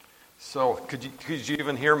So, could you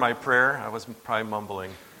even hear my prayer? I was probably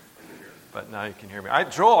mumbling, but now you can hear me.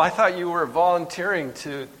 Joel, I thought you were volunteering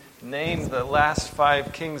to name the last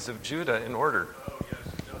 5 kings of Judah in order. Oh, yes.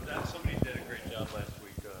 Somebody did a great job last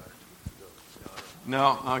week.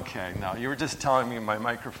 No, okay, no. You were just telling me my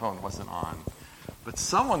microphone wasn't on. But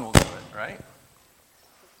someone will do it, right?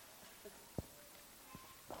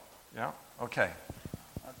 Yeah? Okay.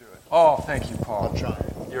 I'll do it. Oh, thank you, Paul. I'll try.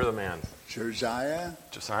 You're the man. Josiah,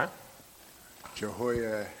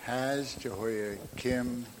 Jehoiahaz,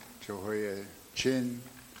 Jehoiakim, Jehoiachin,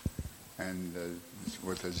 and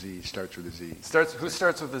with a Z, starts with a Z. Who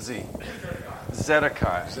starts with a Z?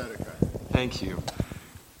 Zedekiah. Zedekiah. Thank you.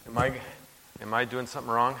 Am I doing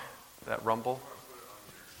something wrong? That rumble?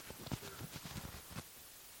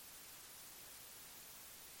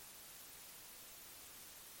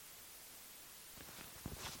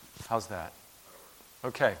 How's that?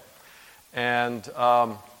 Okay. And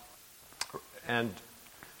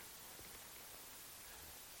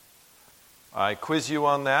I quiz you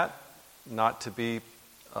on that, not to be,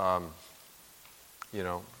 a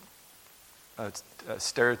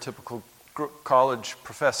stereotypical college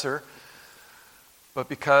professor, but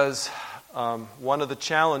because one of the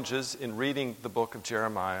challenges in reading the book of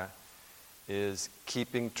Jeremiah is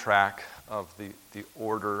keeping track of the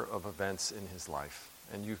order of events in his life.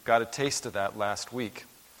 And you've got a taste of that last week.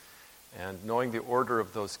 And knowing the order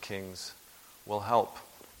of those kings will help.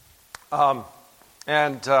 Of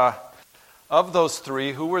those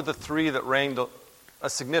 3, who were the 3 that reigned a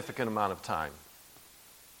significant amount of time?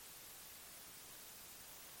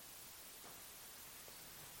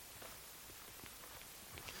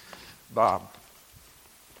 Bob.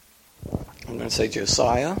 I'm going to say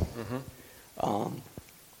Josiah,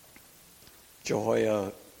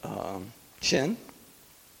 Jehoiachin,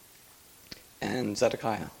 and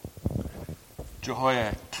Zedekiah.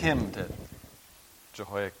 Jehoiakim did.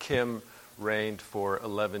 Jehoiakim reigned for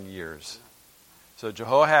 11 years. So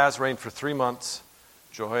Jehoahaz reigned for 3 months,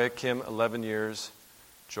 Jehoiakim 11 years,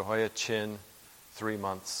 Jehoiachin 3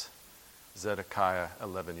 months, Zedekiah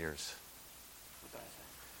 11 years.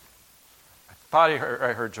 I thought I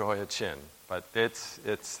heard Jehoiachin, but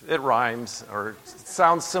it rhymes or it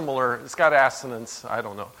sounds similar. It's got assonance. I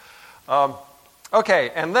don't know. Okay,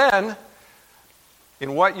 and then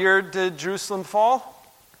in what year did Jerusalem fall?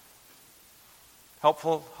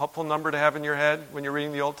 Helpful number to have in your head when you're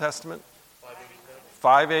reading the Old Testament?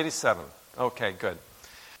 587. Okay, good.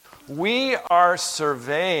 We are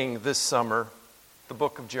surveying this summer the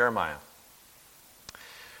book of Jeremiah.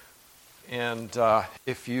 And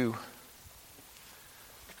if you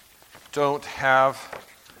don't have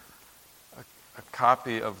a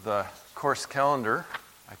copy of the course calendar,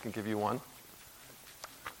 I can give you one.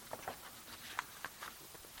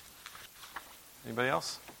 Anybody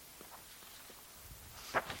else?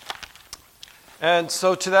 And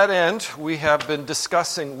so to that end, we have been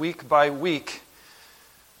discussing week by week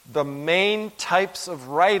the main types of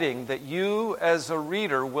writing that you as a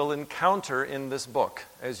reader will encounter in this book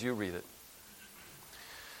as you read it.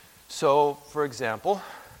 So, for example,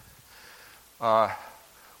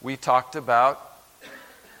 we talked about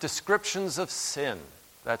descriptions of sin.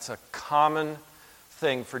 That's a common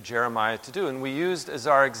thing for Jeremiah to do. And we used as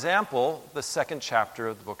our example the 2nd chapter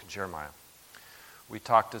of the book of Jeremiah. We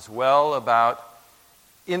talked as well about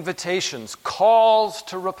invitations, calls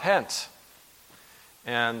to repent.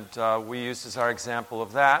 And we used as our example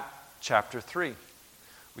of that chapter 3.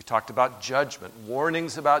 We talked about judgment,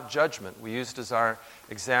 warnings about judgment. We used as our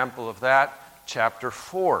example of that chapter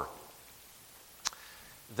 4.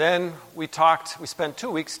 Then we spent 2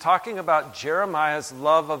 weeks talking about Jeremiah's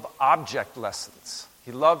love of object lessons.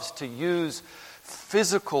 He loves to use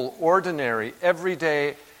physical, ordinary,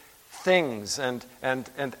 everyday things and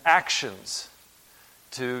actions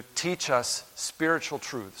to teach us spiritual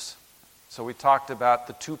truths. So we talked about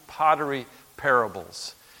the 2 pottery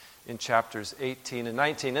parables in chapters 18 and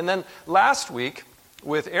 19. And then last week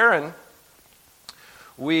with Aaron,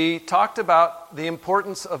 we talked about the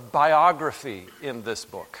importance of biography in this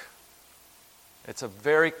book. It's a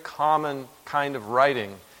very common kind of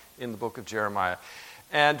writing in the book of Jeremiah.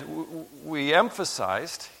 And we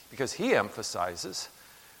emphasized, because he emphasizes,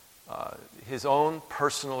 his own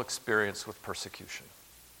personal experience with persecution.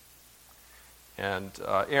 And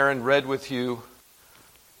Aaron read with you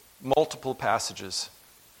multiple passages,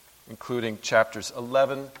 including chapters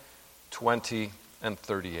 11, 20, and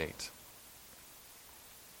 38.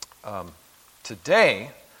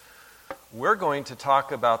 Today, we're going to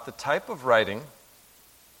talk about the type of writing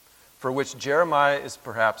for which Jeremiah is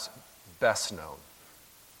perhaps best known.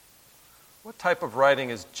 What type of writing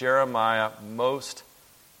is Jeremiah most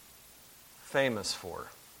famous for?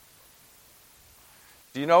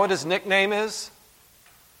 Do you know what his nickname is?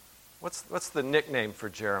 What's the nickname for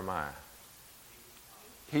Jeremiah?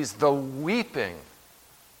 He's the weeping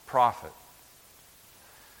prophet.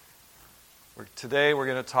 Today we're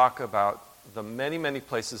going to talk about the many, many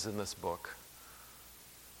places in this book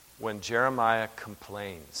when Jeremiah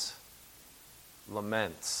complains,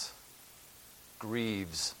 laments,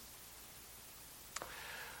 grieves.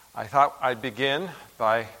 I thought I'd begin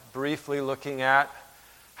by briefly looking at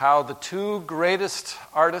how the two greatest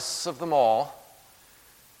artists of them all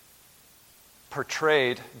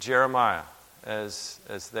portrayed Jeremiah as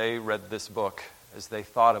they read this book, as they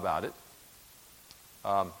thought about it.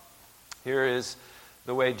 Here is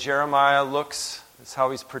the way Jeremiah looks. It's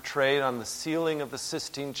how he's portrayed on the ceiling of the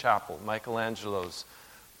Sistine Chapel, Michelangelo's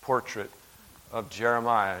portrait of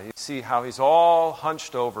Jeremiah. You see how he's all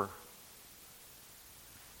hunched over.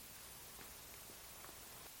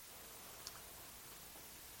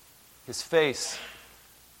 His face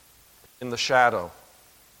in the shadow,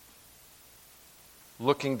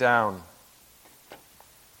 looking down.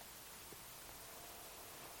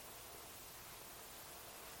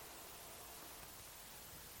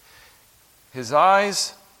 His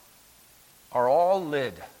eyes are all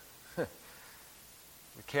lid. You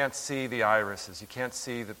can't see the irises. You can't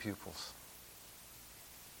see the pupils.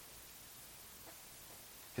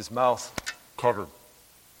 His mouth covered.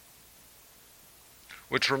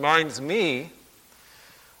 Which reminds me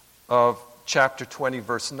of chapter 20,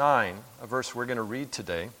 verse 9, a verse we're going to read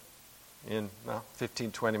today in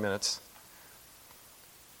 15, 20 minutes.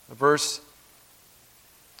 A verse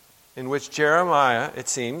in which Jeremiah, it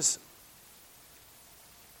seems,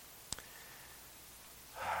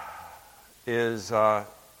 is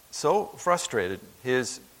so frustrated.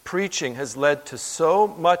 His preaching has led to so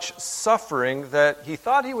much suffering that he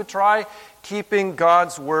thought he would try keeping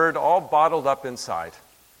God's word all bottled up inside.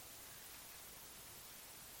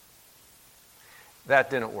 That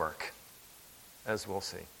didn't work, as we'll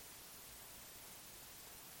see.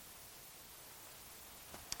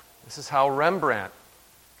 This is how Rembrandt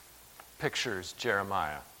pictures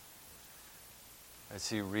Jeremiah as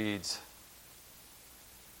he reads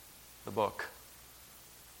the book.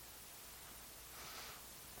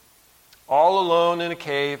 All alone in a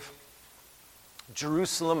cave,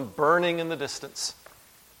 Jerusalem burning in the distance.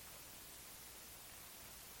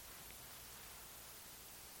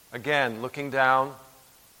 Again, looking down.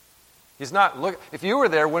 He's not if you were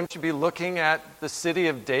there, wouldn't you be looking at the city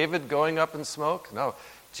of David going up in smoke? No.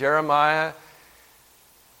 Jeremiah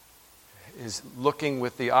is looking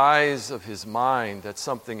with the eyes of his mind at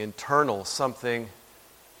something internal, something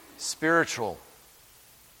spiritual.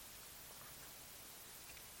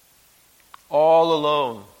 All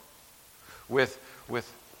alone with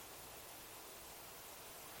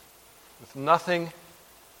nothing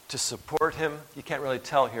to support him. You can't really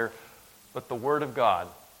tell here, but the Word of God.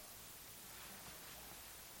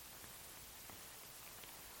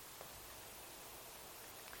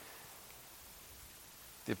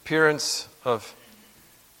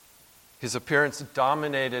 His appearance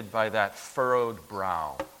dominated by that furrowed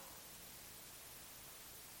brow.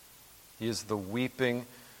 He is the weeping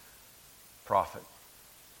prophet.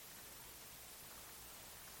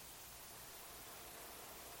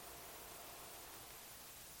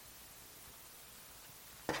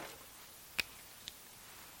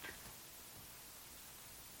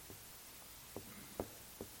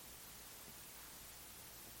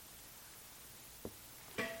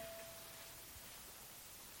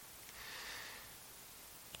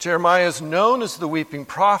 Jeremiah is known as the weeping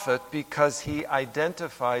prophet because he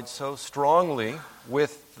identified so strongly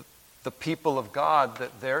with the people of God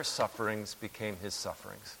that their sufferings became his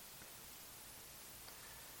sufferings.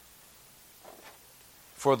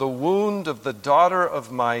 For the wound of the daughter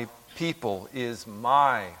of my people is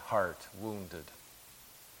my heart wounded,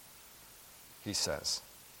 he says.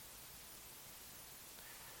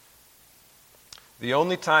 The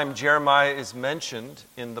only time Jeremiah is mentioned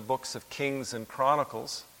in the books of Kings and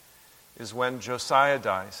Chronicles is when Josiah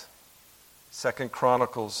dies. 2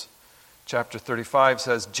 Chronicles chapter 35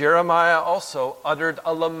 says, Jeremiah also uttered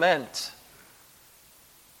a lament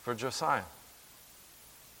for Josiah.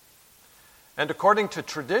 And according to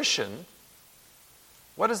tradition,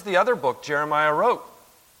 what is the other book Jeremiah wrote?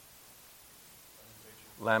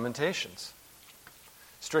 Lamentations.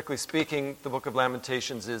 Strictly speaking, the book of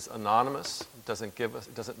Lamentations is anonymous. It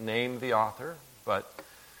doesn't name the author, but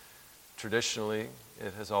traditionally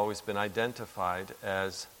it has always been identified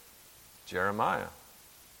as Jeremiah.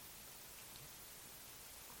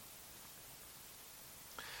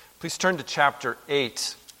 Please turn to chapter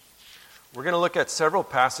 8, We're going to look at several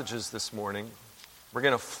passages this morning. We're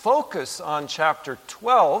going to focus on chapter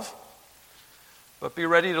 12, but be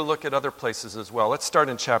ready to look at other places as well. Let's start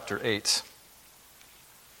in chapter 8.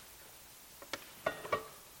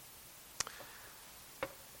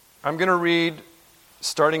 I'm going to read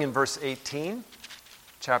starting in verse 18,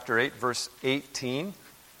 chapter 8, verse 18.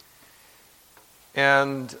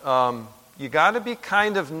 And you got to be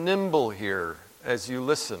kind of nimble here as you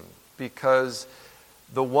listen, because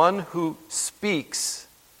the one who speaks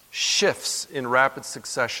shifts in rapid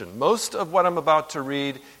succession. Most of what I'm about to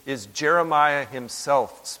read is Jeremiah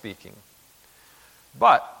himself speaking.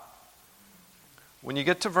 But when you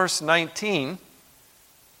get to verse 19,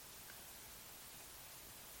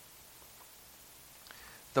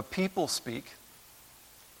 the people speak,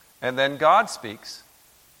 and then God speaks,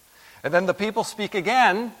 and then the people speak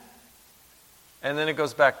again, and then it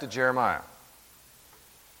goes back to Jeremiah.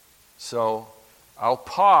 So I'll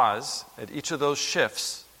pause at each of those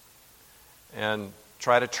shifts and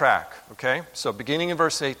try to track, okay? So beginning in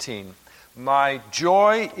verse 18, my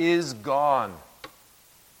joy is gone.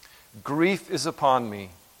 Grief is upon me.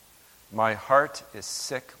 My heart is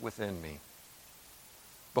sick within me.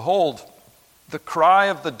 Behold, the cry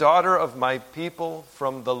of the daughter of my people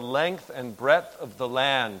from the length and breadth of the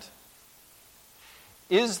land.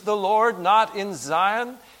 Is the Lord not in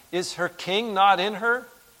Zion? Is her king not in her?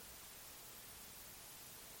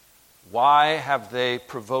 Why have they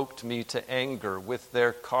provoked me to anger with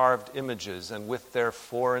their carved images and with their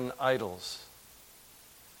foreign idols?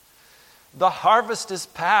 The harvest is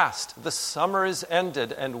past, the summer is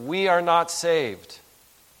ended, and we are not saved.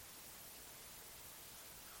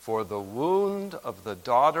 For the wound of the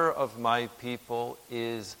daughter of my people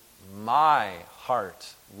is my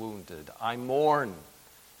heart wounded. I mourn,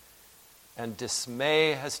 and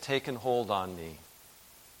dismay has taken hold on me.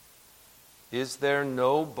 Is there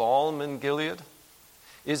no balm in Gilead?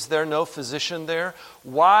 Is there no physician there?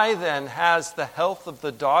 Why then has the health of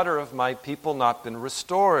the daughter of my people not been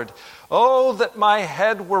restored? Oh, that my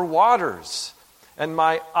head were waters, and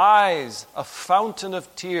my eyes a fountain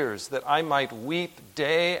of tears, that I might weep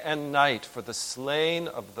day and night for the slain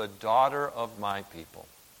of the daughter of my people.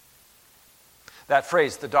 That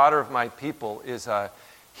phrase, the daughter of my people, is a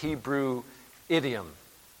Hebrew idiom.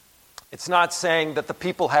 It's not saying that the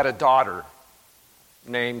people had a daughter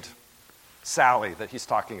named Sally that he's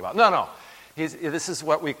talking about. No. This is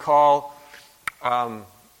what we call a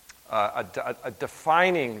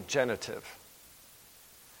defining genitive.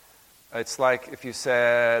 It's like if you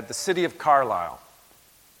said the city of Carlisle,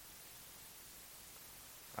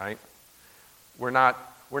 right? We're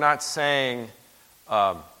not saying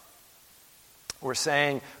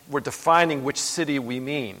we're defining which city we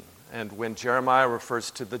mean. And when Jeremiah refers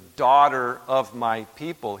to the daughter of my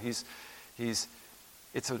people, he's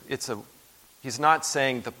not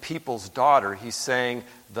saying the people's daughter. He's saying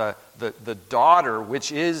the daughter,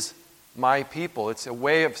 which is my people. It's a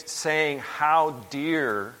way of saying how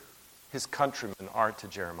dear his countrymen are to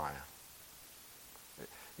Jeremiah.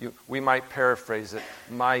 We might paraphrase it,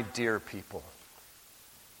 my dear people.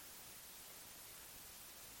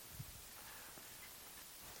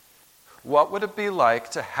 What would it be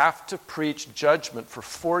like to have to preach judgment for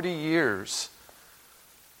 40 years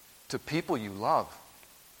to people you love?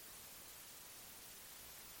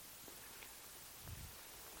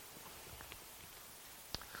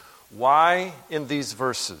 Why in these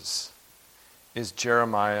verses is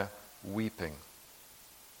Jeremiah weeping?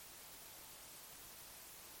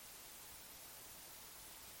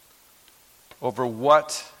 Over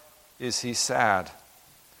what is he sad?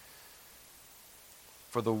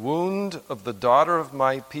 For the wound of the daughter of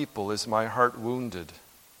my people is my heart wounded.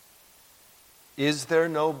 Is there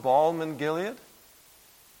no balm in Gilead?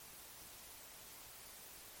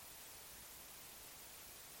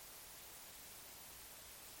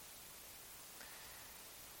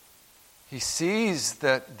 He sees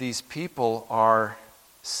that these people are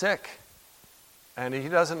sick, and he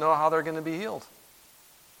doesn't know how they're going to be healed.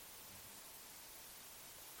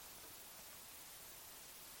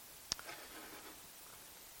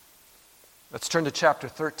 Let's turn to chapter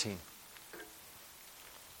 13.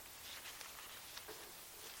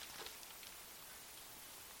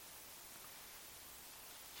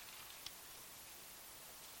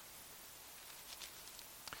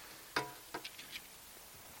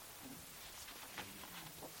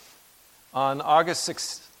 On August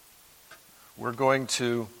 6th, we're going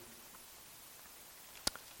to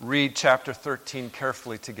read chapter 13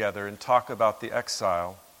 carefully together and talk about the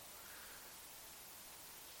exile.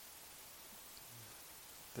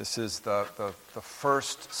 This is the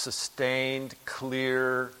first sustained,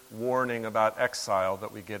 clear warning about exile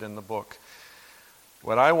that we get in the book.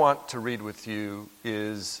 What I want to read with you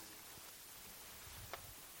is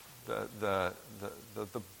the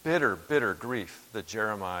bitter, bitter grief that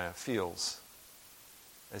Jeremiah feels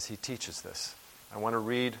as he teaches this. I want to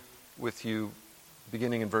read with you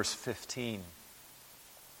beginning in verse 15.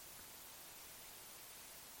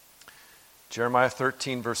 Jeremiah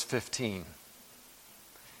 13, verse 15.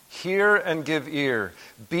 Hear and give ear.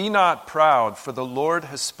 Be not proud, for the Lord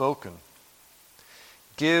has spoken.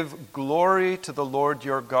 Give glory to the Lord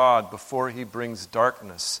your God before he brings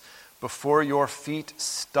darkness, before your feet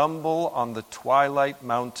stumble on the twilight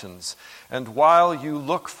mountains. And while you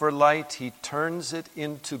look for light, he turns it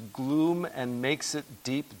into gloom and makes it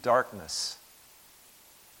deep darkness.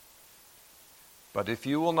 But if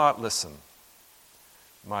you will not listen,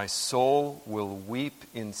 my soul will weep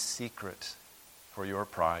in secret for your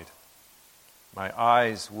pride. My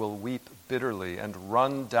eyes will weep bitterly and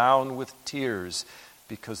run down with tears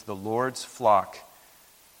because the Lord's flock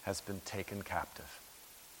has been taken captive.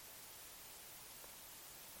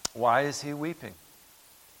 Why is he weeping?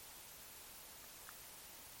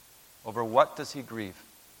 Over what does he grieve?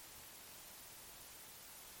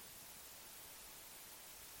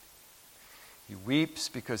 He weeps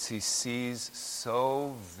because he sees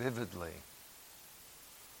so vividly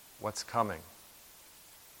what's coming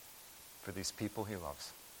for these people he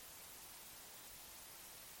loves.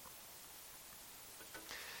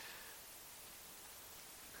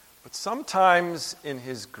 But sometimes in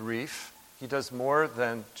his grief, he does more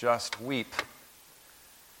than just weep.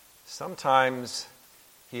 Sometimes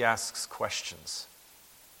he asks questions.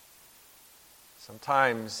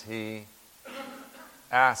 Sometimes he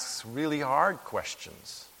asks really hard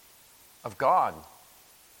questions of God.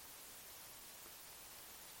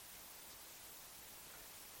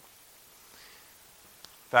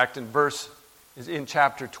 In fact, in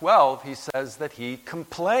chapter 12, he says that he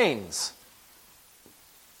complains.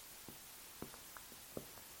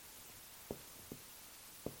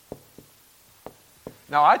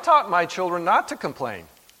 Now, I taught my children not to complain.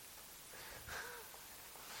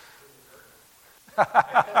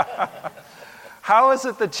 How is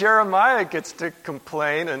it that Jeremiah gets to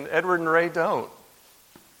complain and Edward and Ray don't?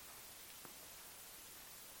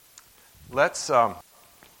 Let's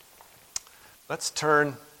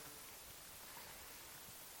turn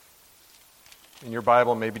in your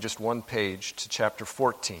Bible, maybe just one page, to chapter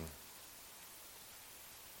 14.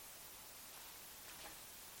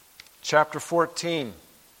 Chapter 14,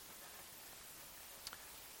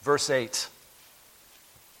 verse 8.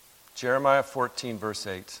 Jeremiah 14, verse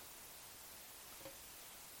 8.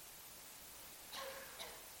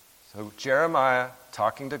 So Jeremiah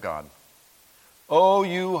talking to God. O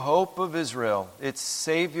you hope of Israel, its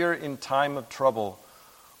Savior in time of trouble,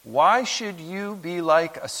 why should you be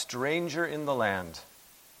like a stranger in the land,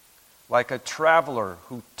 like a traveler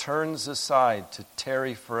who turns aside to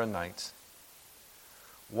tarry for a night?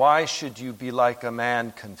 Why should you be like a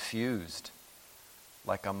man confused,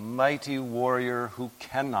 like a mighty warrior who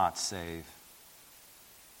cannot save?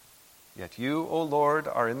 Yet you, O Lord,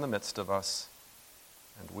 are in the midst of us,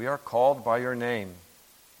 and we are called by your name.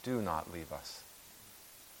 Do not leave us.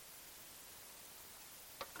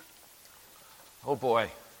 Oh boy,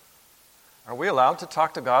 are we allowed to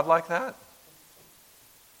talk to God like that?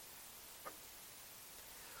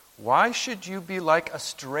 Why should you be like a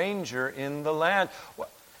stranger in the land?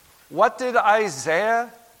 What did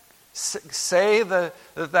Isaiah say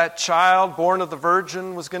that child born of the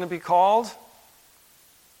virgin was going to be called?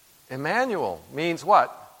 Emmanuel means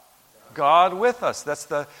what? God with us. That's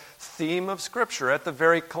the theme of Scripture. At the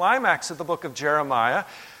very climax of the book of Jeremiah,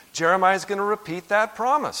 Jeremiah is going to repeat that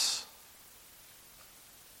promise.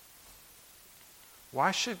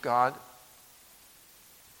 Why should God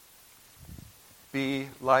be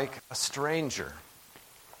like a stranger?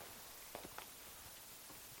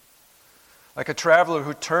 Like a traveler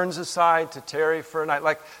who turns aside to tarry for a night.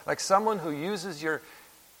 Like someone who uses your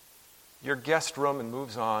guest room and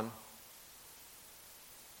moves on.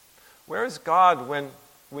 Where is God when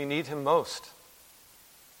we need him most?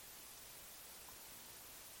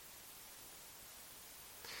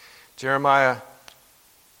 Jeremiah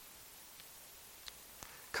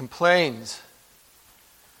complains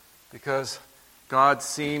because God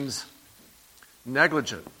seems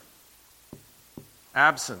negligent,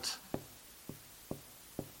 absent.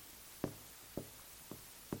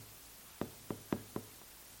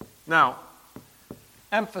 Now,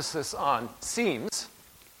 emphasis on seems,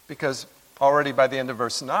 because already by the end of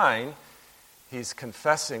verse 9, he's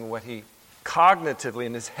confessing what he cognitively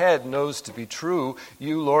in his head knows to be true,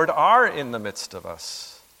 you, Lord, are in the midst of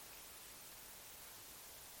us.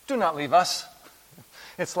 Do not leave us.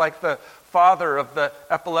 It's like the father of the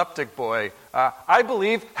epileptic boy. I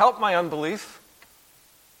believe, help my unbelief.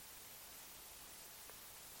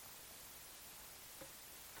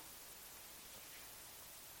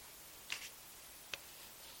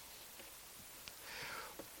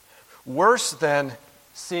 Worse than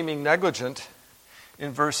seeming negligent,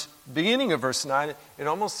 in beginning of verse 9, it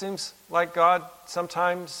almost seems like God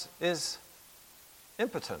sometimes is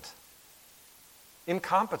impotent,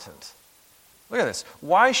 incompetent. Look at this.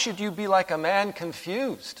 Why should you be like a man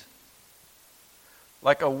confused,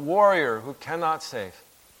 like a warrior who cannot save?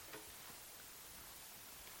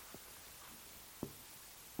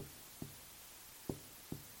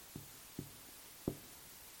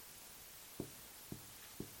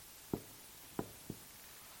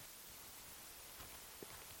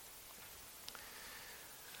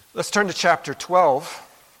 Let's turn to chapter 12,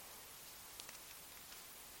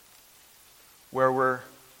 where we're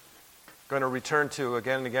going to return to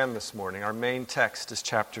again and again this morning. Our main text is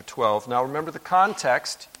chapter 12. Now remember the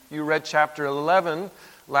context. You read chapter 11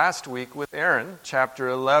 last week with Aaron. Chapter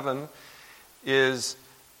 11 is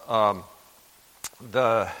a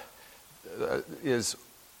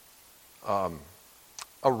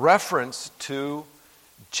reference to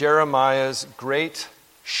Jeremiah's great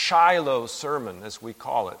Shiloh sermon, as we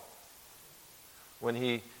call it, when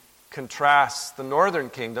he contrasts the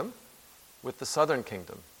northern kingdom with the southern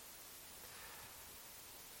kingdom.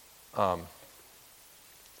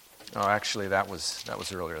 Actually, that was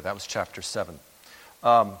earlier. That was chapter 7.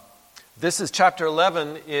 This is chapter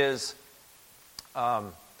 11 is a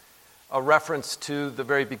reference to the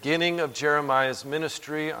very beginning of Jeremiah's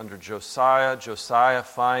ministry under Josiah. Josiah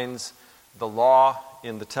finds the law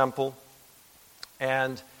in the temple,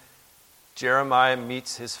 and Jeremiah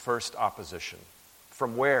meets his first opposition.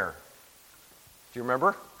 From where? Do you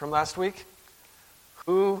remember from last week?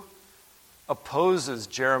 Who opposes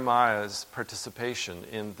Jeremiah's participation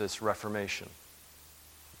in this Reformation?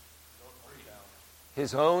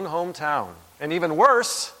 His own hometown. And even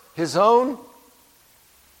worse, his own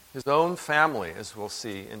family, as we'll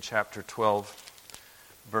see in chapter 12,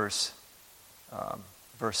 verse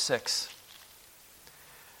 6.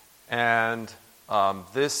 And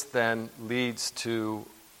this then leads to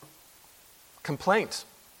complaint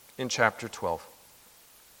in chapter 12.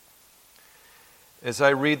 As I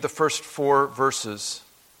read the first 4 verses,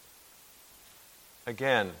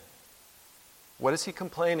 again, what is he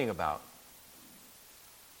complaining about?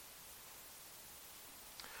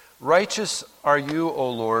 Righteous are you,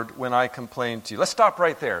 O Lord, when I complain to you. Let's stop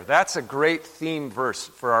right there. That's a great theme verse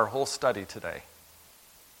for our whole study today.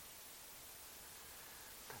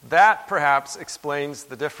 That perhaps explains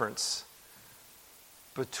the difference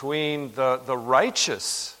between the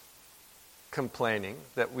righteous complaining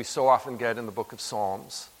that we so often get in the book of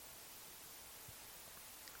Psalms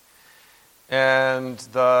and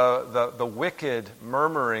the wicked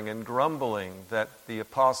murmuring and grumbling that the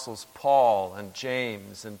apostles Paul and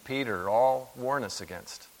James and Peter all warn us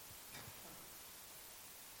against.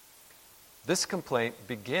 This complaint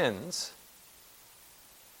begins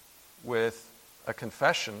with a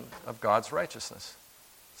confession of God's righteousness.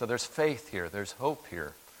 So there's faith here, there's hope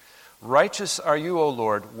here. Righteous are you, O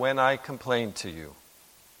Lord, when I complain to you.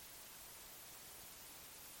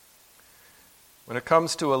 When it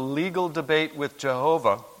comes to a legal debate with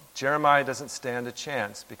Jehovah, Jeremiah doesn't stand a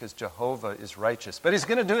chance because Jehovah is righteous. But he's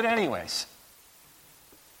going to do it anyways.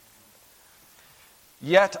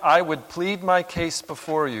 Yet I would plead my case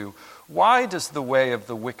before you. Why does the way of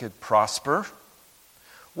the wicked prosper?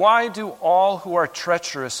 Why do all who are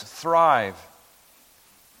treacherous thrive?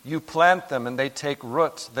 You plant them and they take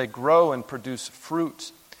root. They grow and produce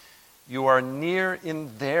fruit. You are near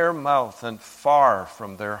in their mouth and far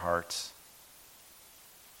from their hearts.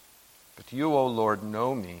 But you, O Lord,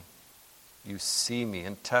 know me. You see me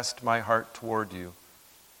and test my heart toward you.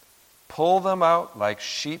 Pull them out like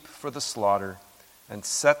sheep for the slaughter and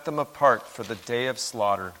set them apart for the day of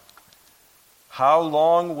slaughter. How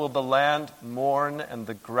long will the land mourn and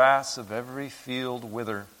the grass of every field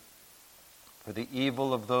wither? For the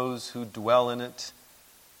evil of those who dwell in it,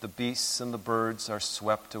 the beasts and the birds are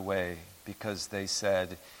swept away, because they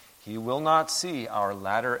said, he will not see our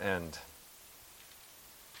latter end.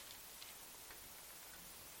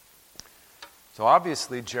 So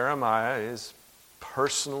obviously Jeremiah is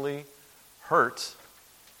personally hurt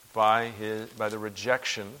by the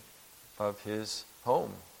rejection of his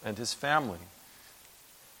home and his family.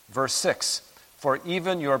 Verse 6, for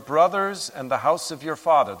even your brothers and the house of your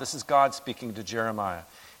father, this is God speaking to Jeremiah,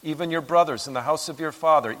 even your brothers in the house of your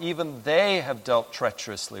father, even they have dealt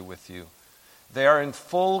treacherously with you. They are in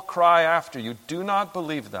full cry after you. Do not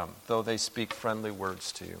believe them, though they speak friendly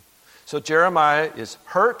words to you. So Jeremiah is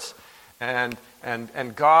hurt, and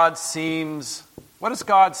God seems... What does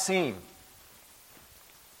God seem?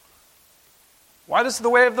 Why does the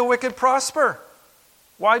way of the wicked prosper?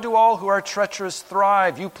 Why do all who are treacherous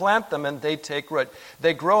thrive? You plant them and they take root.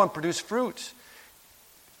 They grow and produce fruit.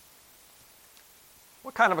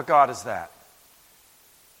 What kind of a God is that?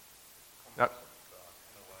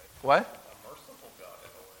 What? A merciful God in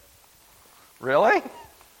a way. Really?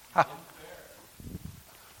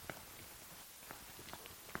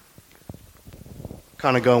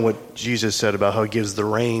 Kind of going what Jesus said about how he gives the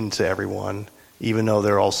rain to everyone, even though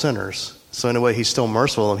they're all sinners. So in a way, he's still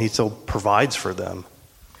merciful and he still provides for them.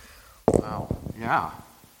 Wow. Yeah.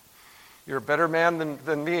 You're a better man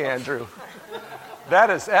than me, Andrew. That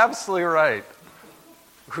is absolutely right.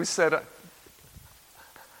 Who said...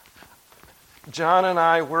 John and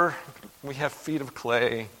I, we have feet of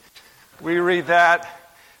clay. We read that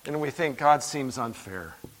and we think God seems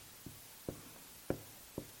unfair.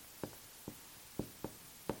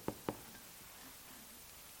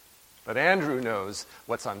 But Andrew knows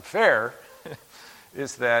what's unfair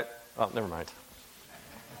is that... Oh, never mind.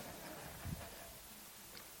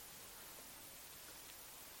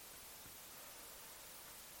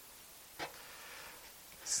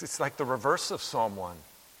 It's like the reverse of Psalm 1.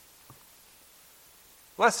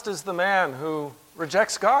 Blessed is the man who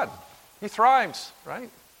rejects God. He thrives, right?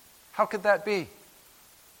 How could that be?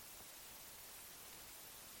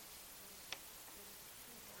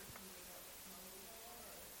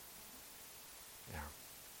 Yeah.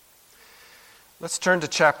 Let's turn to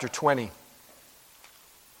chapter 20.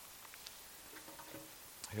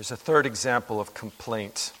 Here's a third example of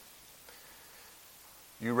complaint.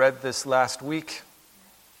 You read this last week.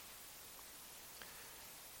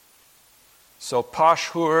 So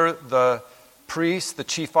Pashhur, the priest, the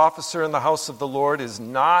chief officer in the house of the Lord, is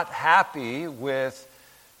not happy with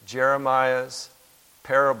Jeremiah's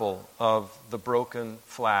parable of the broken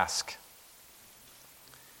flask.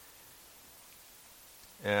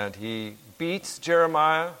 And he beats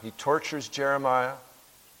Jeremiah, he tortures Jeremiah,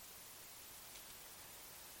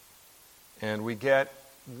 and we get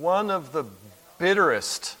one of the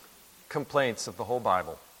bitterest complaints of the whole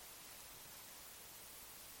Bible.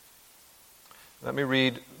 Let me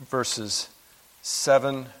read verses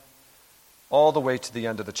 7 all the way to the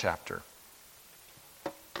end of the chapter.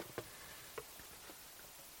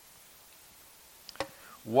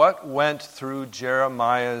 What went through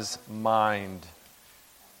Jeremiah's mind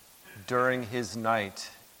during his night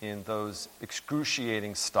in those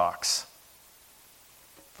excruciating stocks?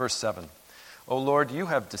 Verse 7. O Lord, you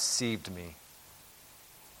have deceived me,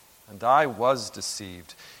 and I was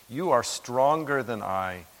deceived. You are stronger than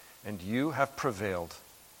I, and you have prevailed.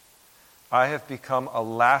 I have become a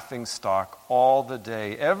laughingstock all the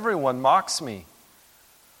day. Everyone mocks me.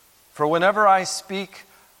 For whenever I speak,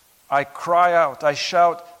 I cry out, I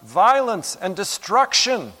shout, violence and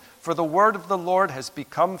destruction. For the word of the Lord has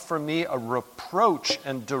become for me a reproach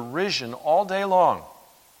and derision all day long.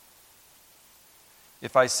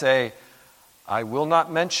 If I say, I will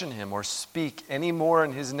not mention him or speak any more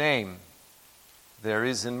in his name, there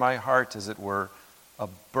is in my heart, as it were, a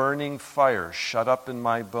burning fire shut up in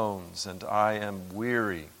my bones, and I am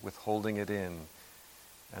weary with holding it in,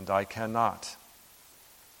 and I cannot.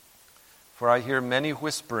 For I hear many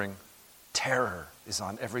whispering, terror is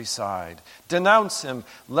on every side. Denounce him,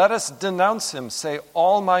 let us denounce him, say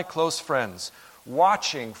all my close friends,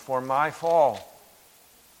 watching for my fall.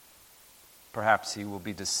 Perhaps he will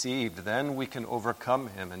be deceived, then we can overcome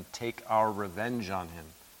him and take our revenge on him.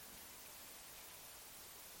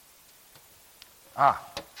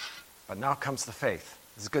 But now comes the faith.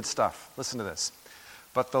 This is good stuff. Listen to this.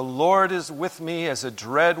 But the Lord is with me as a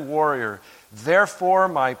dread warrior. Therefore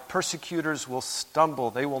my persecutors will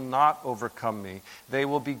stumble. They will not overcome me. They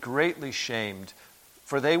will be greatly shamed,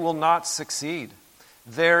 for they will not succeed.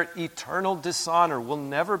 Their eternal dishonor will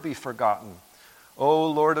never be forgotten.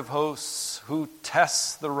 O Lord of hosts, who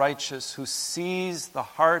tests the righteous, who sees the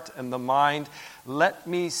heart and the mind, let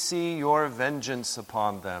me see your vengeance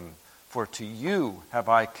upon them. For to you have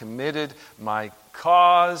I committed my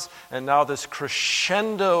cause. And now this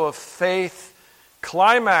crescendo of faith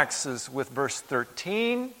climaxes with verse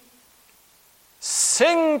 13.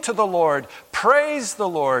 Sing to the Lord, praise the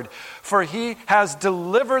Lord, for he has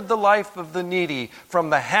delivered the life of the needy from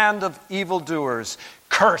the hand of evildoers.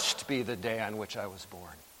 Cursed be the day on which I was born.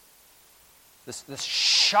 This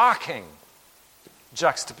shocking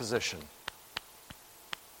juxtaposition.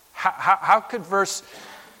 How could verse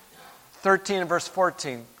 13 and verse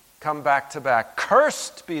 14 come back to back.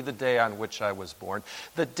 Cursed be the day on which I was born.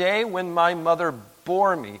 The day when my mother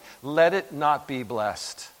bore me, let it not be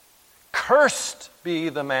blessed. Cursed be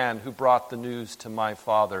the man who brought the news to my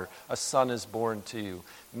father. A son is born to you,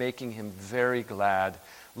 making him very glad.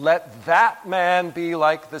 Let that man be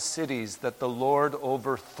like the cities that the Lord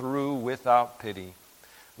overthrew without pity.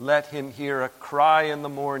 Let him hear a cry in the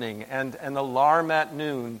morning and an alarm at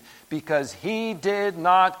noon, because he did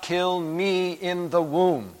not kill me in the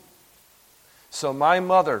womb. So my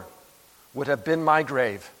mother would have been my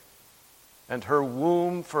grave, and her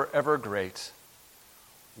womb forever great.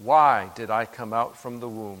 Why did I come out from the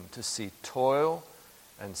womb to see toil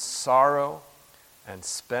and sorrow and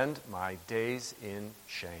spend my days in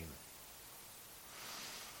shame?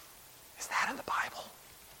 Is that in the Bible?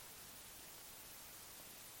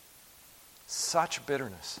 Such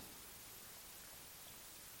bitterness.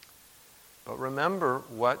 But remember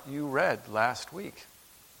what you read last week.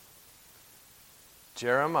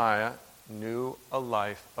 Jeremiah knew a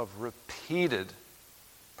life of repeated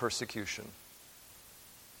persecution,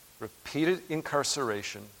 repeated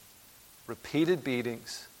incarceration, repeated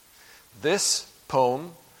beatings. This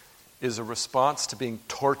poem is a response to being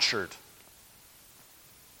tortured.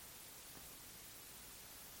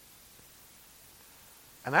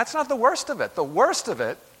 And that's not the worst of it. The worst of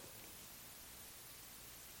it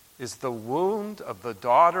is the wound of the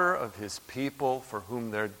daughter of his people, for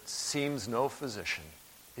whom there seems no physician.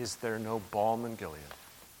 Is there no balm in Gilead?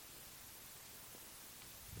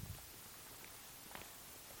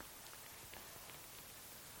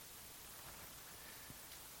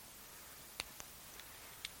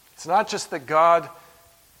 It's not just that God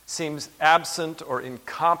seems absent or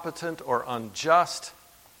incompetent or unjust.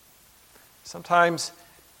 Sometimes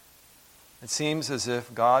it seems as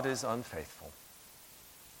if God is unfaithful.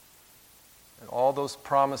 And all those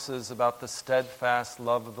promises about the steadfast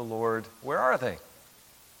love of the Lord, where are they?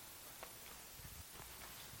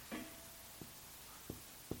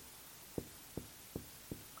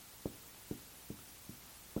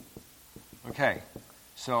 Okay,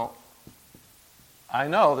 so I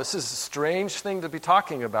know this is a strange thing to be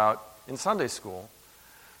talking about in Sunday school,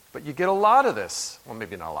 but you get a lot of this. Well,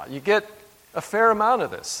 maybe not a lot. You get a fair amount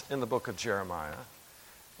of this in the book of Jeremiah,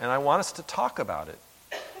 and I want us to talk about it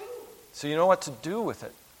so you know what to do with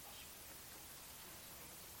it.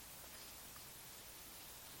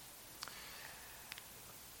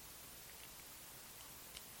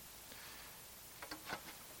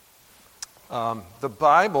 The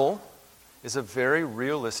Bible is a very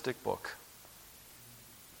realistic book.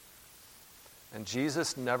 And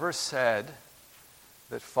Jesus never said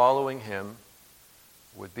that following him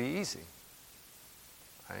would be easy.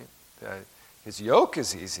 Right? His yoke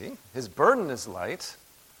is easy, his burden is light,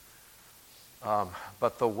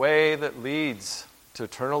 but the way that leads to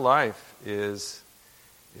eternal life is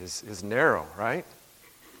narrow, right?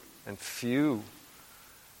 And few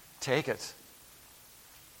take it.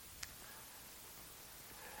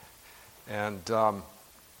 And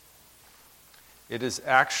it is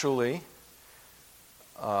actually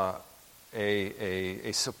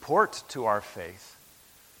a support to our faith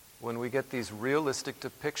when we get these realistic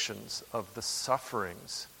depictions of the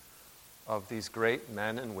sufferings of these great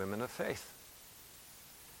men and women of faith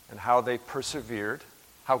and how they persevered,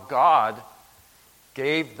 how God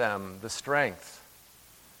gave them the strength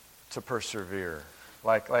to persevere.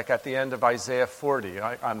 Like at the end of Isaiah 40,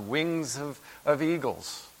 on wings of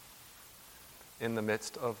eagles, in the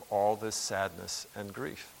midst of all this sadness and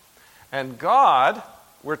grief. And God,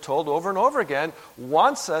 we're told over and over again,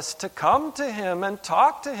 wants us to come to him and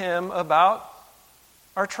talk to him about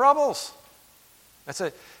our troubles. That's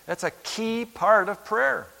a key part of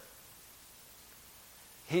prayer.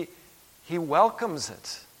 He welcomes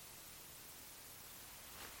it.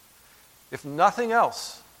 If nothing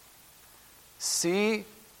else, see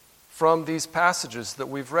from these passages that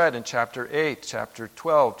we've read in chapter 8, chapter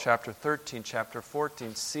 12, chapter 13, chapter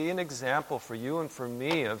 14, see an example for you and for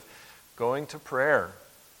me of going to prayer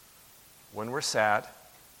when we're sad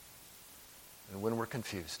and when we're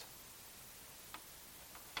confused.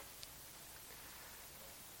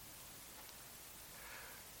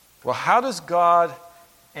 Well, how does God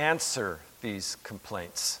answer these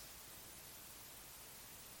complaints?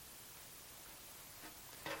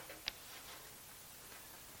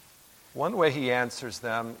 One way he answers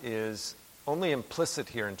them is only implicit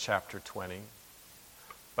here in chapter 20,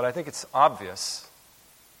 but I think it's obvious.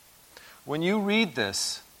 When you read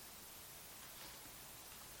this,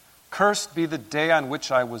 cursed be the day on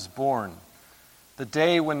which I was born, the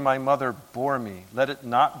day when my mother bore me, let it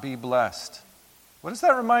not be blessed. What does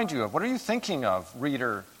that remind you of? What are you thinking of,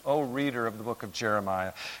 reader, O reader of the book of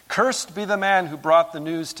Jeremiah? Cursed be the man who brought the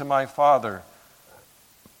news to my father.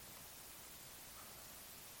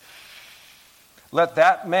 Let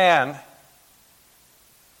that man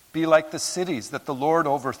be like the cities that the Lord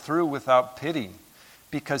overthrew without pity,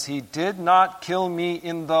 because he did not kill me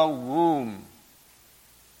in the womb.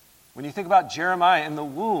 When you think about Jeremiah in the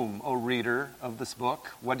womb, O reader of this book,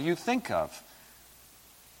 what do you think of?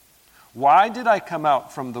 Why did I come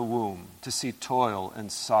out from the womb to see toil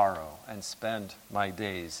and sorrow and spend my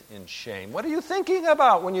days in shame? What are you thinking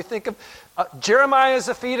about when you think of Jeremiah as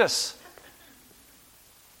a fetus?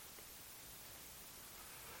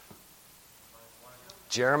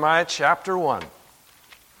 Jeremiah chapter 1.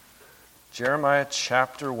 Jeremiah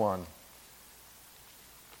chapter 1.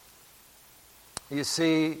 You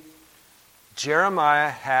see, Jeremiah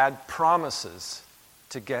had promises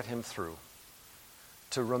to get him through,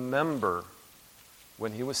 to remember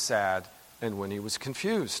when he was sad and when he was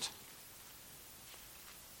confused.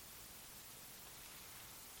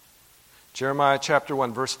 Jeremiah chapter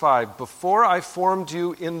 1, verse 5. Before I formed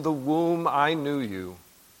you in the womb, I knew you.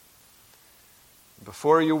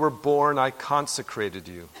 Before you were born, I consecrated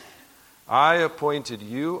you. I appointed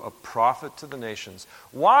you a prophet to the nations.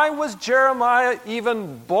 Why was Jeremiah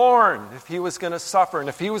even born if he was going to suffer and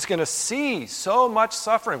if he was going to see so much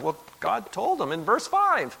suffering? Well, God told him in verse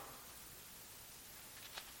 5.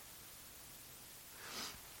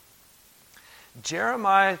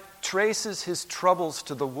 Jeremiah traces his troubles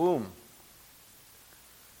to the womb.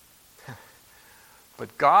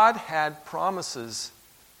 But God had promises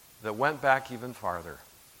that went back even farther,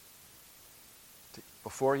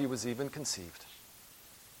 before he was even conceived.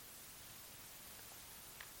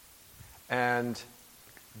 And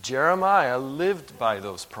Jeremiah lived by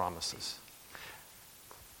those promises.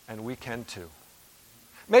 And we can too.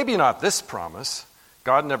 Maybe not this promise.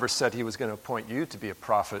 God never said he was going to appoint you to be a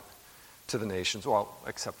prophet to the nations, well,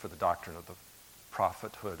 except for the doctrine of the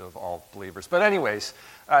prophethood of all believers. But anyways,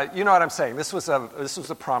 you know what I'm saying. This was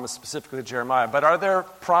a promise specifically to Jeremiah. But are there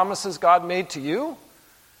promises God made to you?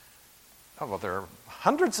 Oh, well, there are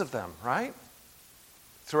hundreds of them, right?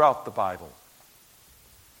 Throughout the Bible.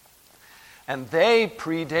 And they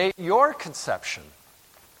predate your conception.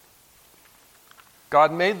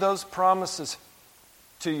 God made those promises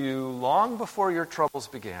to you long before your troubles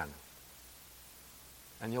began.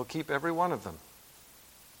 And you'll keep every one of them.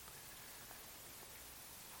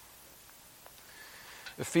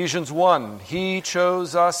 Ephesians 1, He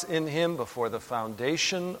chose us in Him before the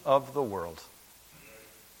foundation of the world.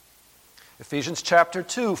 Ephesians chapter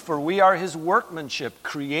 2, for we are His workmanship,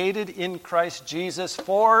 created in Christ Jesus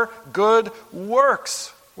for good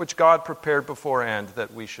works, which God prepared beforehand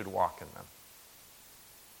that we should walk in them.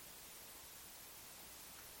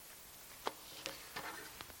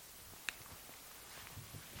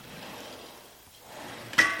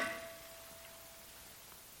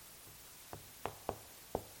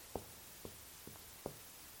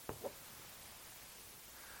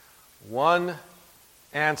 One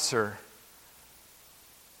answer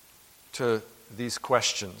to these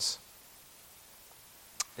questions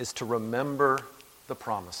is to remember the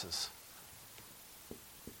promises.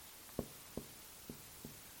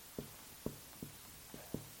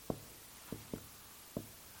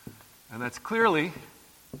 And that's clearly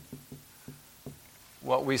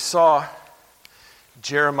what we saw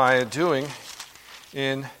Jeremiah doing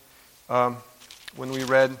in when we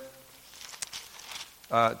read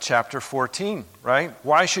chapter 14, right?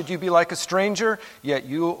 Why should you be like a stranger? Yet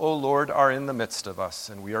you, O Lord, are in the midst of us,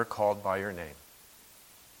 and we are called by your name.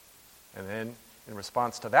 And then, in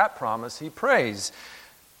response to that promise, he prays,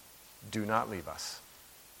 do not leave us.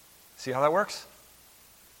 See how that works?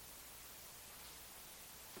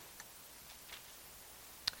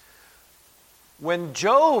 When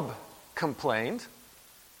Job complained,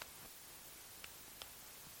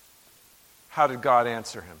 how did God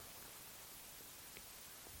answer him?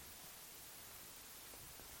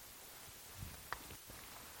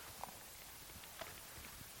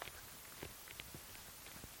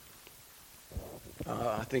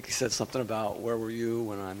 I think he said something about where were you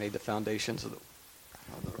when I made the foundations of the...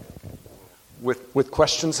 With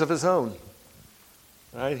questions of his own.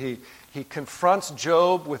 Right? He confronts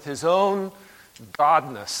Job with his own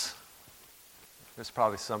godness. There's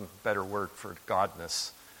probably some better word for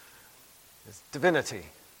godness. It's divinity.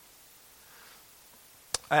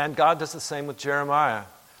 And God does the same with Jeremiah.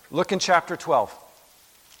 Look in chapter 12.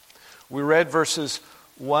 We read verses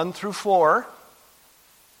 1 through 4.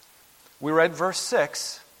 We read verse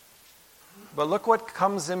 6, but look what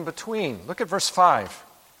comes in between. Look at verse 5.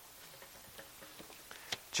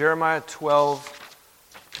 Jeremiah 12,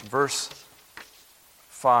 verse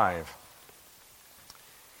 5.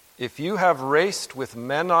 If you have raced with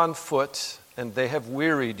men on foot and they have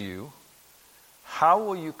wearied you, how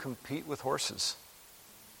will you compete with horses?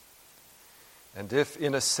 And if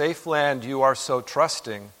in a safe land you are so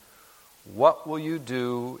trusting, what will you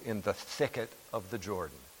do in the thicket of the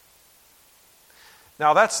Jordan?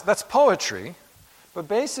 Now that's poetry, but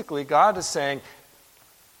basically God is saying,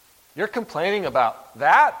 you're complaining about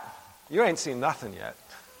that? You ain't seen nothing yet.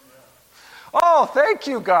 Oh, thank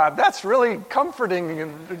you, God. That's really comforting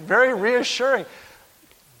and very reassuring.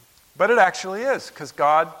 But it actually is, because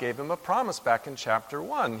God gave him a promise back in chapter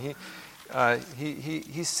 1.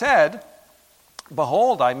 He said,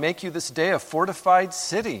 behold, I make you this day a fortified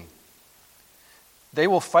city. They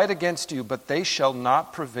will fight against you, but they shall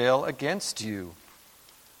not prevail against you.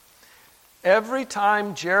 Every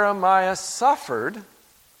time Jeremiah suffered,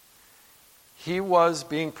 he was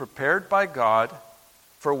being prepared by God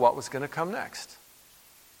for what was going to come next.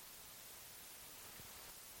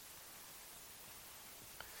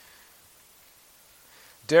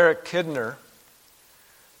 Derek Kidner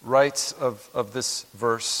writes of this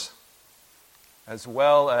verse, as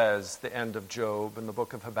well as the end of Job and the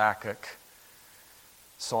book of Habakkuk,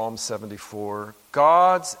 Psalm 74.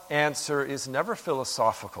 God's answer is never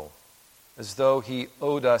philosophical, as though he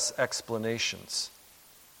owed us explanations,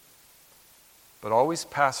 but always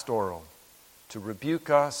pastoral, to rebuke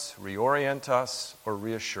us, reorient us, or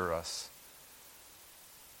reassure us.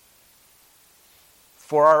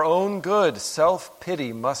 For our own good,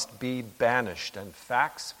 self-pity must be banished and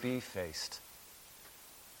facts be faced.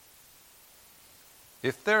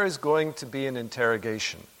 If there is going to be an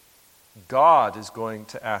interrogation, God is going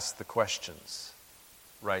to ask the questions,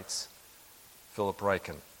 writes Philip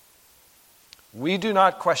Ryken. We do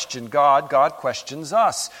not question God, God questions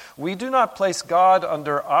us. We do not place God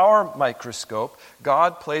under our microscope,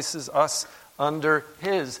 God places us under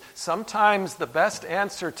his. Sometimes the best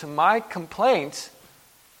answer to my complaint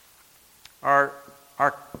are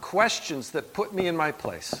questions that put me in my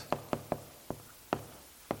place.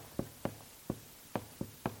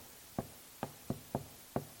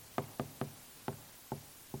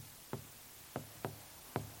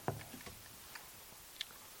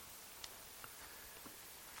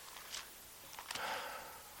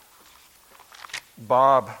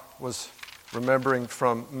 Bob was remembering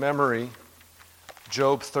from memory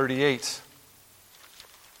Job 38.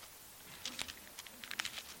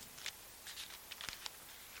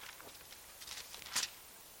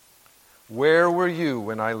 Where were you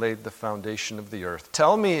when I laid the foundation of the earth?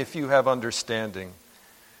 Tell me if you have understanding.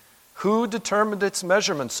 Who determined its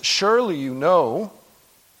measurements? Surely you know.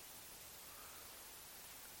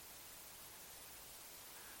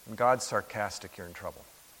 When God's sarcastic, you're in trouble.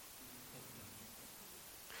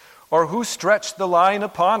 Or who stretched the line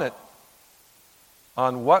upon it?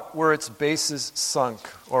 On what were its bases sunk?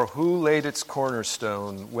 Or who laid its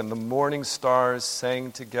cornerstone when the morning stars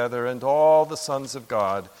sang together and all the sons of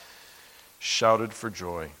God shouted for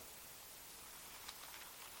joy?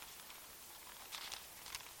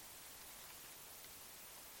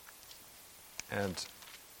 And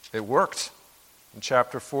it worked. In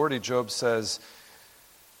chapter 40, Job says,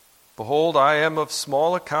 behold, I am of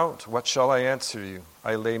small account. What shall I answer you?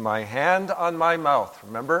 I lay my hand on my mouth.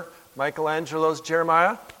 Remember Michelangelo's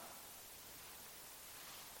Jeremiah?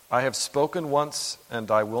 I have spoken once, and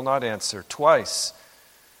I will not answer. Twice,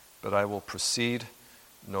 but I will proceed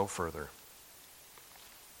no further.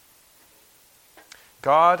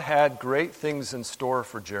 God had great things in store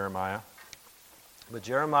for Jeremiah, but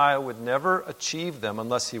Jeremiah would never achieve them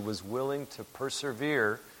unless he was willing to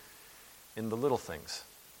persevere in the little things.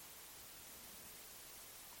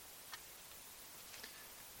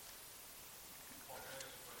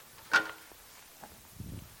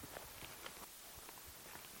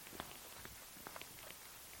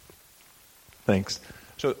 Thanks.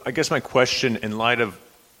 So I guess my question, in light of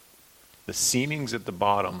the seemings at the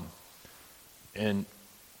bottom and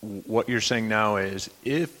what you're saying now is,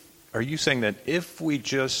 are you saying that if we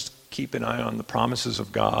just keep an eye on the promises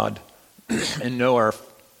of God and know our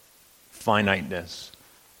finiteness,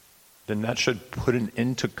 then that should put an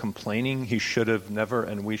end to complaining? He should have never,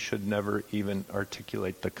 and we should never even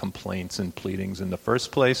articulate the complaints and pleadings in the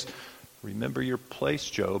first place. Remember your place,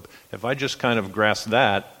 Job. If I just kind of grasp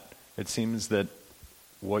that, it seems that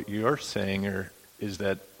what you're saying is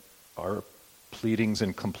that our pleadings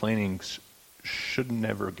and complainings should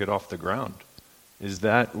never get off the ground. Is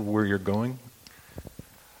that where you're going?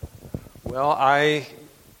 Well, I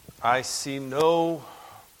see no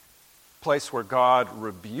place where God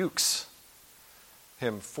rebukes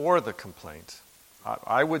him for the complaint.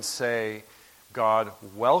 I would say God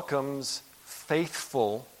welcomes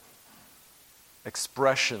faithful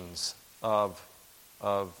expressions of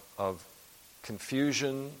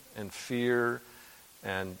confusion and fear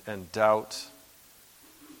and doubt.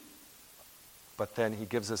 But then he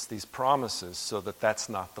gives us these promises so that that's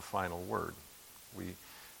not the final word.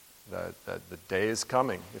 The day is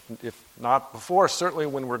coming, if not before, certainly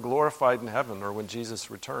when we're glorified in heaven or when Jesus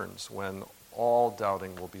returns, when all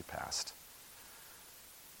doubting will be past.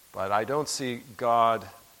 But I don't see God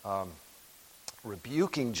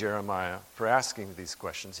rebuking Jeremiah for asking these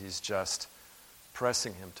questions. He's just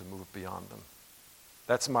pressing him to move beyond them.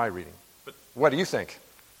 That's my reading. But what do you think?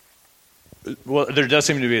 Well, there does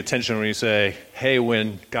seem to be a tension when you say, hey,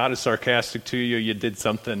 when God is sarcastic to you, you did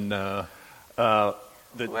something that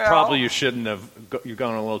probably you shouldn't have. You've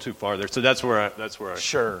gone a little too far there. So that's where I.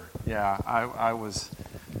 Sure. Yeah, I was.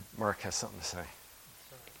 Mark has something to say.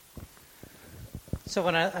 So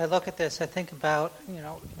when I look at this, I think about,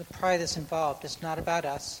 the pride that's involved. It's not about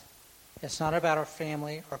us. It's not about our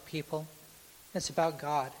family or people. It's about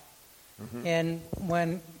God. Mm-hmm. And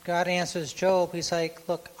when God answers Job, he's like,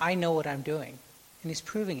 look, I know what I'm doing. And he's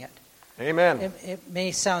proving it. Amen. It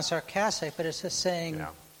may sound sarcastic, but it's just saying,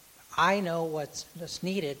 I know what's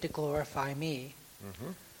needed to glorify me.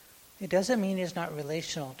 Mm-hmm. It doesn't mean he's not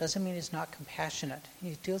relational. It doesn't mean he's not compassionate.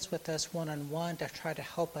 He deals with us one-on-one to try to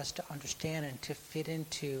help us to understand and to fit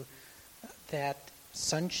into that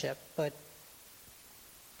sonship. But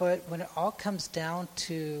when it all comes down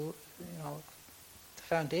to, the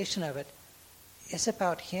foundation of it, it's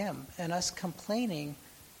about him. And us complaining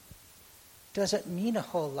doesn't mean a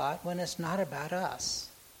whole lot when it's not about us.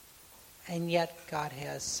 And yet God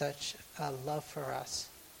has such a love for us.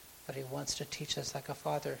 But he wants to teach us like a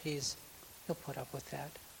father. He'll put up with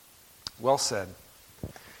that. Well said.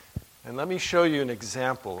 And let me show you an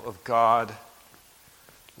example of God,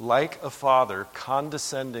 like a father,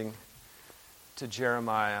 condescending to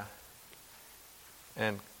Jeremiah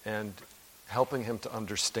and helping him to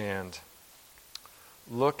understand.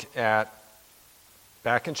 Look at,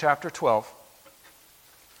 back in chapter 12,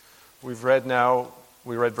 we read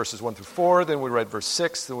verses 1 through 4, then we read verse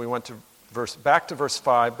 6, then we went to back to verse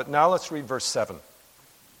 5, but now let's read verse 7.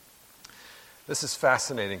 This is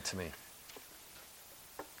fascinating to me.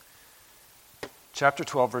 Chapter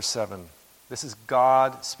 12, verse 7. This is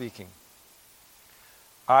God speaking.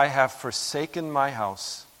 I have forsaken my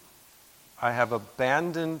house. I have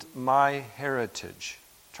abandoned my heritage.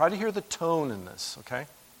 Try to hear the tone in this, okay?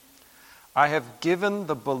 I have given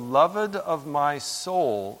the beloved of my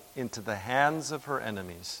soul into the hands of her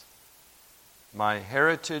enemies. My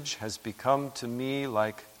heritage has become to me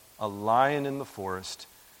like a lion in the forest.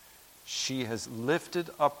 She has lifted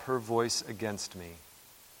up her voice against me.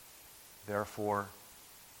 Therefore,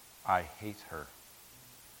 I hate her.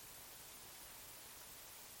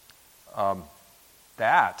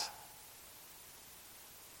 That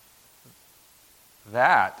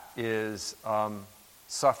is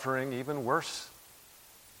suffering even worse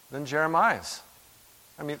than Jeremiah's.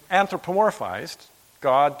 I mean, anthropomorphized,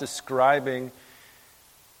 God describing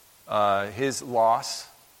his loss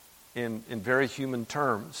in very human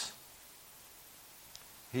terms.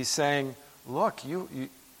 He's saying, look,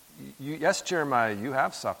 yes, Jeremiah, you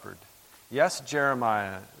have suffered. Yes,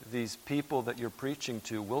 Jeremiah, these people that you're preaching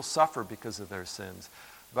to will suffer because of their sins.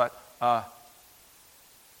 But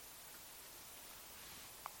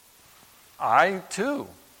I, too,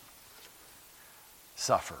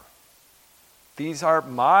 suffer. These are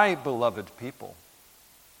my beloved people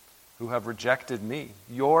who have rejected me.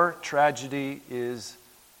 Your tragedy is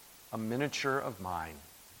a miniature of mine.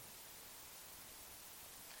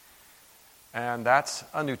 And that's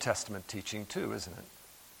a New Testament teaching too, isn't it?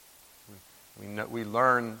 We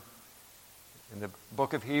learn in the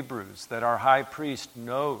book of Hebrews that our high priest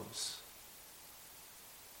knows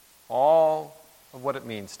all of what it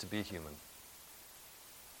means to be human.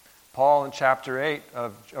 Paul in chapter 8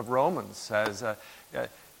 of Romans says,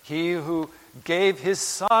 he who gave his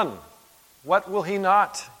son, what will he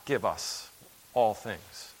not give us? All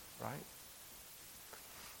things, right?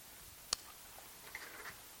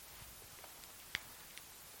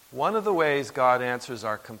 One of the ways God answers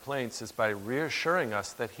our complaints is by reassuring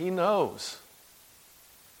us that he knows.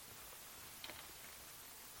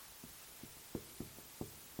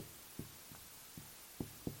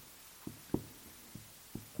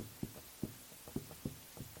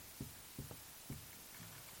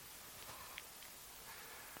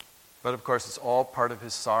 But of course, it's all part of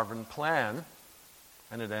his sovereign plan,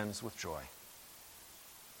 and it ends with joy.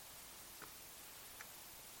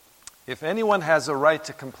 If anyone has a right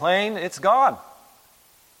to complain, it's God.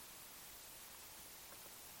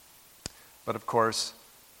 But of course,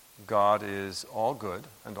 God is all good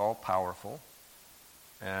and all powerful,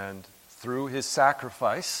 and through his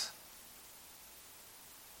sacrifice,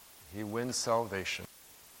 he wins salvation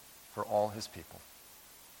for all his people.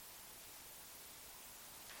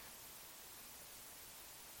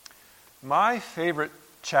 My favorite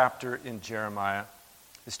chapter in Jeremiah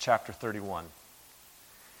is chapter 31.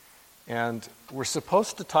 And we're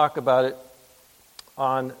supposed to talk about it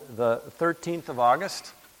on the 13th of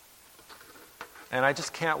August. And I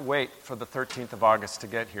just can't wait for the 13th of August to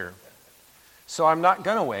get here. So I'm not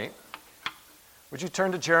going to wait. Would you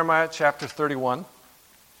turn to Jeremiah chapter 31?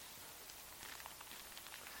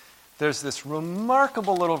 There's this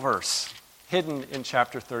remarkable little verse hidden in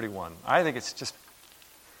chapter 31. I think it's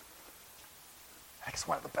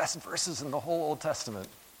one of the best verses in the whole Old Testament.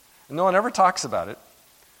 And no one ever talks about it.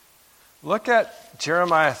 Look at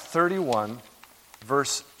Jeremiah 31,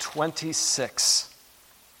 verse 26.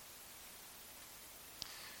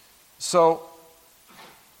 So,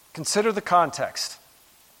 consider the context.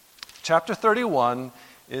 Chapter 31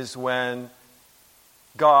 is when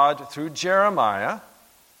God, through Jeremiah,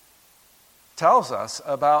 tells us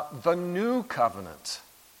about the new covenant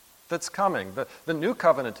that's coming, the new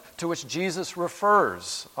covenant to which Jesus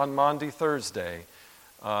refers on Maundy Thursday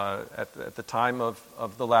at the time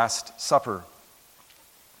of the Last Supper.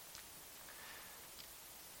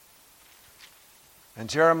 And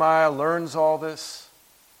Jeremiah learns all this,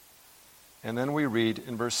 and then we read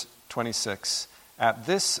in verse 26, "At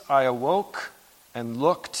this I awoke and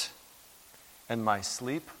looked, and my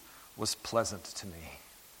sleep was pleasant to me."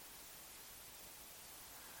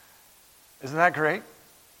 Isn't that great?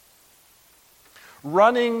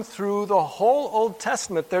 Running through the whole Old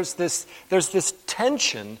Testament, there's this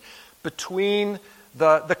tension between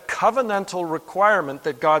the covenantal requirement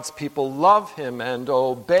that God's people love him and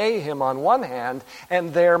obey him on one hand,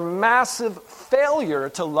 and their massive failure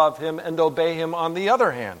to love him and obey him on the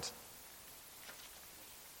other hand.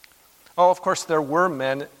 Oh, of course, there were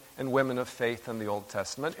men and women of faith in the Old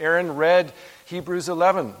Testament. Aaron read Hebrews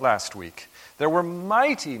 11 last week. There were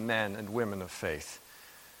mighty men and women of faith.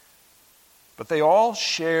 But they all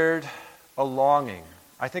shared a longing,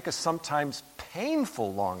 I think a sometimes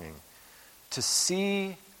painful longing, to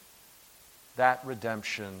see that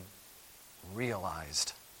redemption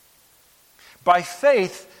realized. By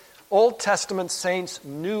faith, Old Testament saints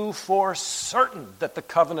knew for certain that the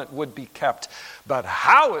covenant would be kept, but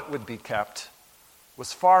how it would be kept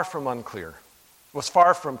was far from clear.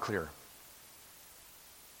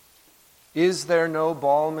 Is there no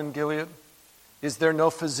balm in Gilead? Is there no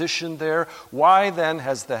physician there? Why then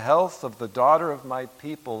has the health of the daughter of my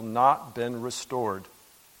people not been restored?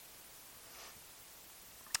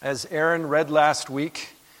 As Aaron read last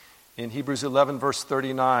week in Hebrews 11, verse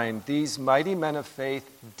 39, these mighty men of faith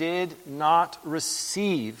did not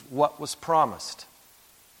receive what was promised.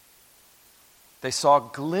 They saw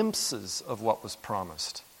glimpses of what was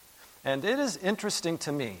promised. And it is interesting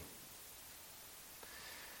to me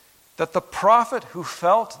that the prophet who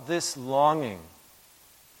felt this longing,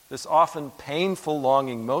 this often painful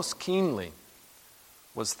longing most keenly,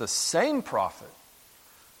 was the same prophet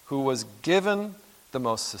who was given the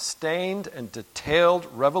most sustained and detailed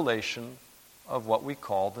revelation of what we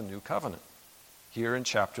call the New Covenant, here in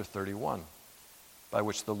chapter 31, by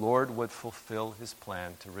which the Lord would fulfill his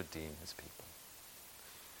plan to redeem his people.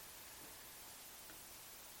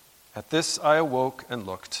 At this I awoke and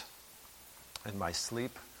looked, and my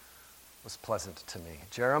sleep was pleasant to me.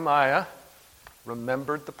 Jeremiah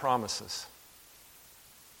remembered the promises.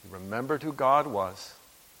 He remembered who God was.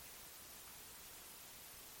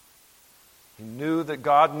 He knew that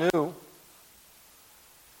God knew.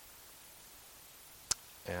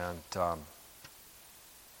 And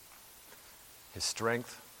his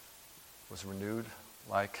strength was renewed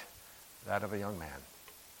like that of a young man.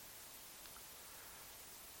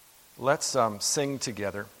 Let's sing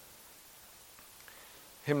together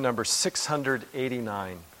hymn number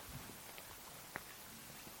 689.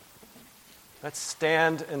 Let's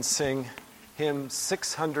stand and sing hymn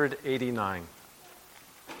 689.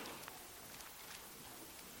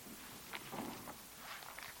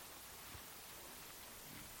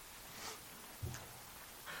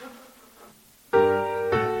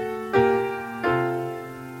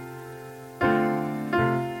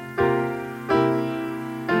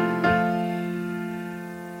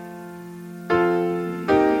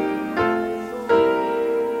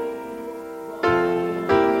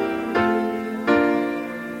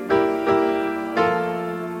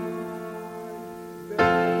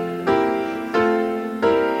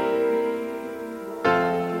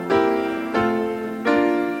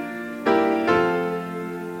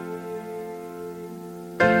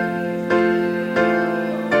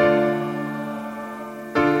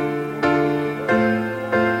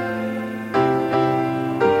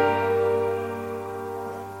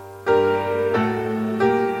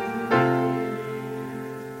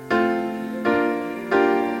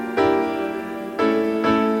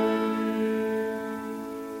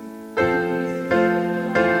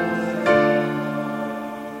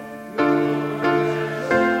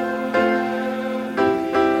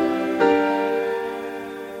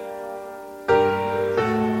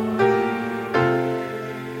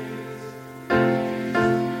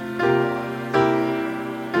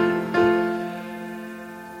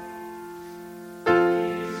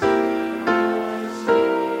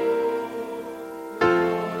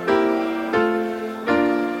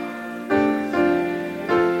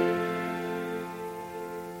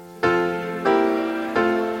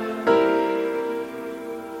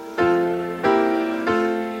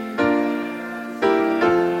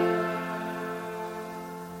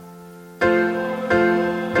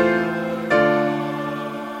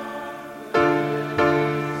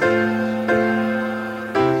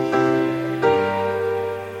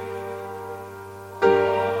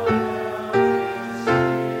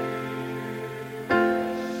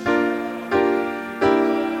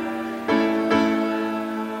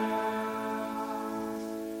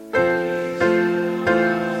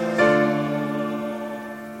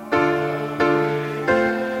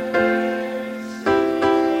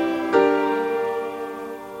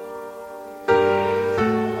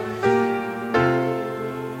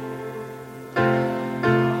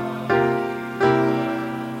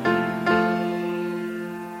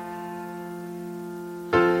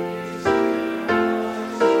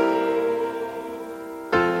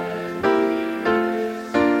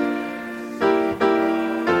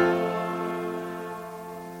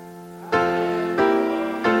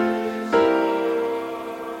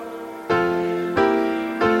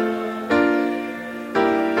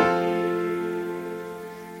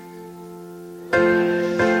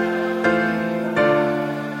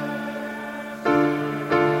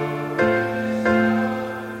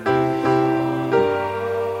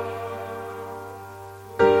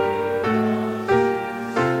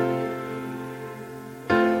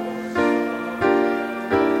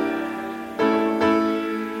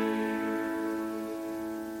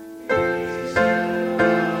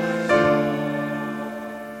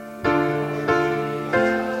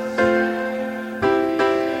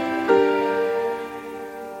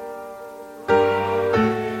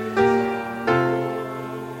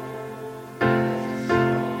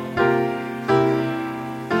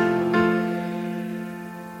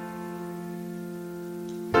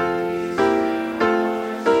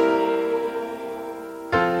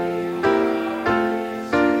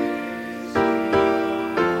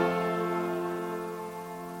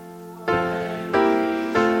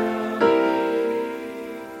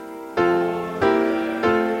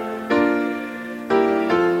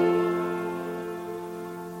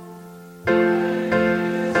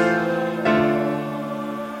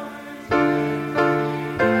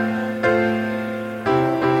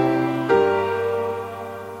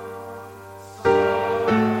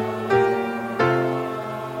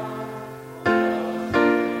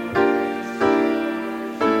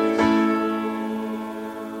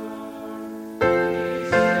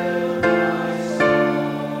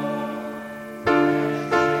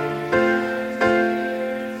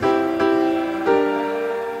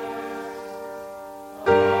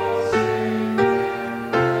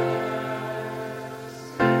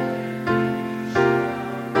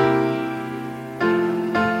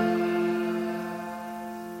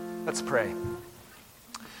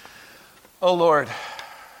 Oh Lord,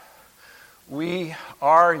 we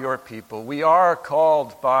are your people. We are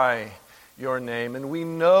called by your name, and we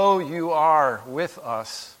know you are with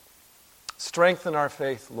us. Strengthen our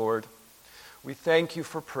faith, Lord. We thank you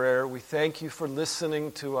for prayer. We thank you for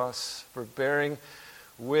listening to us, for bearing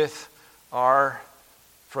with our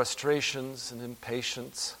frustrations and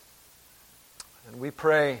impatience. And we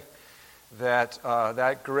pray that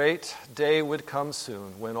that great day would come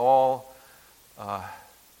soon when all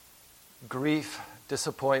grief,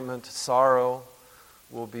 disappointment, sorrow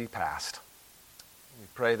will be past. We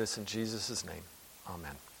pray this in Jesus' name.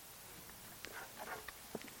 Amen.